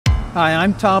Hi,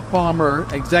 I'm Tom Palmer,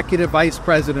 Executive Vice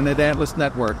President at Atlas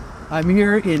Network. I'm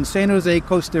here in San Jose,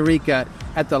 Costa Rica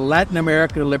at the Latin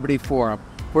America Liberty Forum,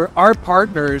 where our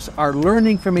partners are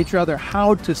learning from each other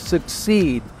how to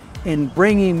succeed in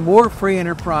bringing more free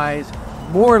enterprise,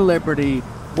 more liberty,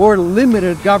 more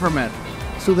limited government,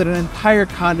 so that an entire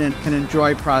continent can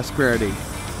enjoy prosperity.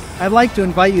 I'd like to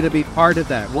invite you to be part of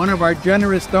that. One of our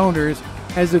generous donors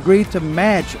has agreed to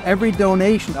match every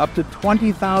donation up to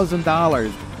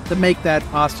 $20,000 to make that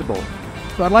possible.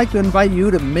 So I'd like to invite you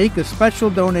to make a special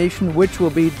donation, which will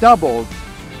be doubled,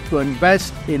 to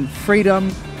invest in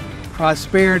freedom,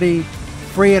 prosperity,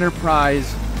 free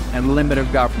enterprise, and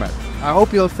limited government. I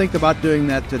hope you'll think about doing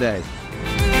that today.